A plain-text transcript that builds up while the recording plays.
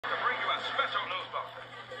special news bulletin.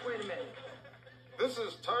 Wait a minute. This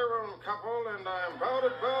is Tyrone Coppel, and I'm bout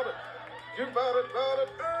it. You bout it.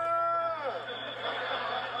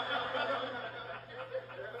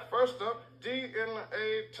 First up,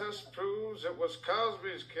 DNA test proves it was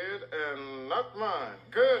Cosby's kid and not mine.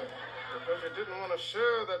 Good, because you didn't want to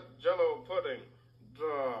share that Jell-O pudding.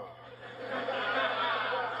 Duh.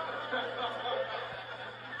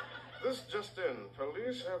 This just in.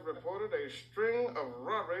 Police have reported a string of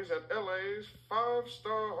robberies at LA's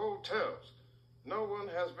five-star hotels. No one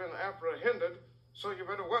has been apprehended, so you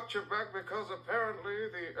better watch your back because apparently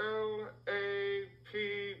the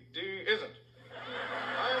LAPD isn't.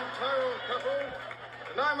 I am Tyrone Coppel,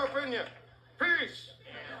 and I'm up in ya. Peace.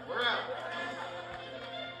 We're out.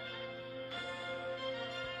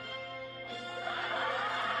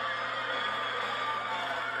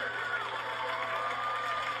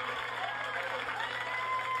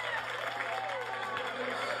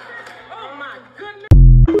 Oh, my goodness.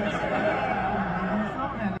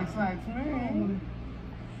 That excites me.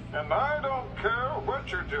 And I don't care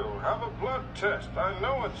what you do. Have a blood test. I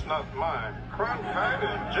know it's not mine. Cronkite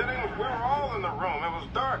and Jennings, we were all in the room. It was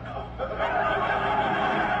dark.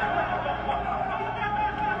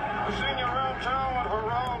 I've seen you around town with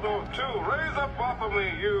Geraldo, too. Raise up off of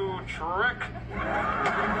me, you trick.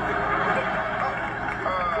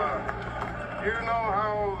 You know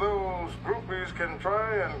how those groupies can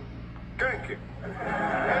try and gank you.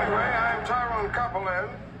 Anyway, I'm Tyrone Coppel, and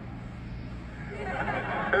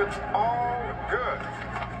it's all good.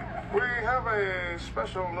 We have a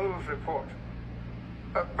special news report.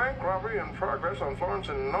 A bank robbery in progress on Florence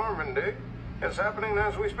and Normandy is happening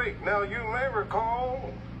as we speak. Now, you may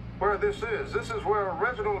recall where this is. This is where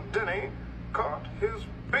Reginald Denny caught his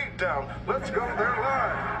beatdown. Let's go there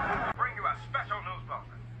live. Bring you a special news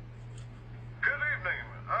bulletin. Good evening.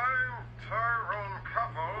 I'm Tyrone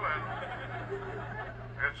Coppel, and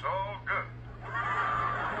it's all good.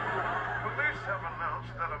 Police have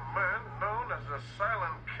announced that a man known as the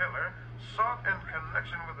Silent Killer, sought in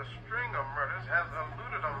connection with a string of murders, has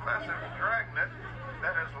eluded a massive dragnet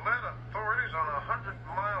that has led authorities on a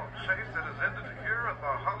 100-mile chase that has ended here in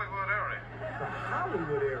the Hollywood area. The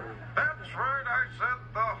Hollywood area? That's right, I said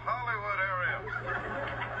the Hollywood area.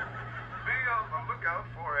 Be on the lookout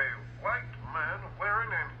for a white man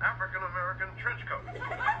wearing an African-American trench coat.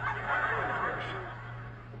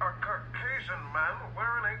 A Caucasian man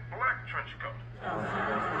wearing a black trench coat.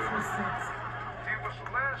 He was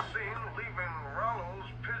last seen leaving Rollo's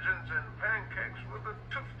Pigeons and Pancakes with a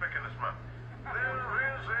toothpick in his mouth. There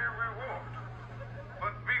is a reward.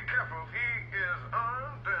 But be careful, he is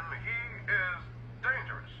armed and he is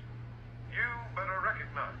dangerous. You better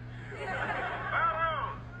recognize.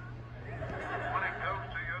 Tyrone, when it goes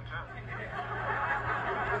to your turn.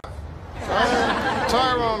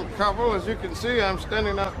 Tyrone Coppel, as you can see, I'm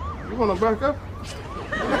standing out. You want to back up?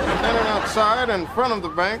 Standing outside in front of the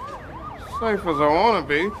bank, safe as I want to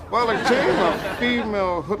be, while a team of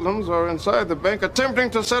female hoodlums are inside the bank attempting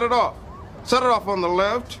to set it off. Set it off on the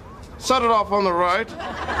left, set it off on the right,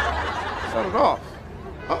 set it off.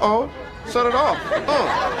 Uh-oh, set it off.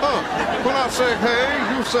 When I say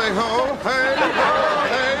hey, you say ho, hey,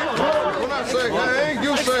 hey. When I say hey,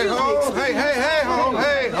 you say ho, hey, hey, hey, ho,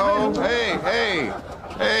 hey, ho, hey, hey,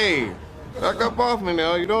 hey. Back up off me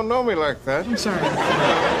now. You don't know me like that. I'm sorry.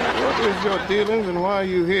 What is your dealings and why are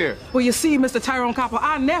you here? Well, you see, Mr. Tyrone Coppel,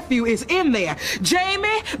 our nephew is in there.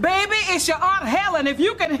 Jamie, baby, it's your Aunt Helen. If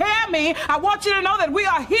you can hear me, I want you to know that we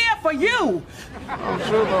are here for you. I'm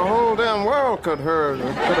sure the whole damn world could have heard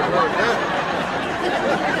that.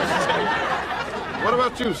 What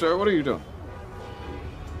about you, sir? What are you doing?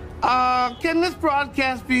 Can this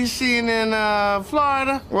broadcast be seen in,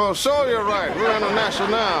 Florida? Well, so you're right. We're international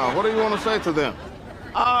now. What do you want to say to them?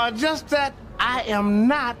 Just that I am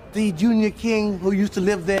not the Junior King who used to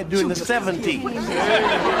live there during the 70s. Hey, hold on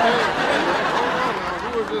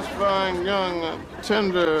now. Who is this fine, young,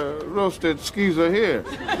 tender, roasted skeezer here?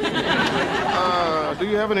 Do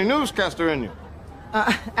you have any newscaster in you?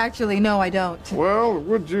 Actually, no, I don't. Well,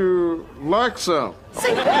 would you like some?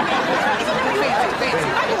 Check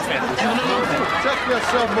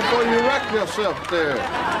yourself before you wreck yourself there.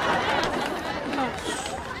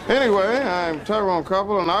 Anyway, I'm Tyrone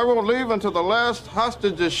Coppel, and I won't leave until the last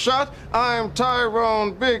hostage is shot. I'm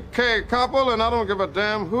Tyrone Big K Coppel, and I don't give a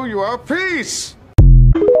damn who you are. Peace!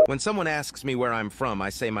 When someone asks me where I'm from, I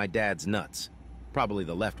say my dad's nuts. Probably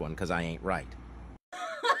the left one, because I ain't right.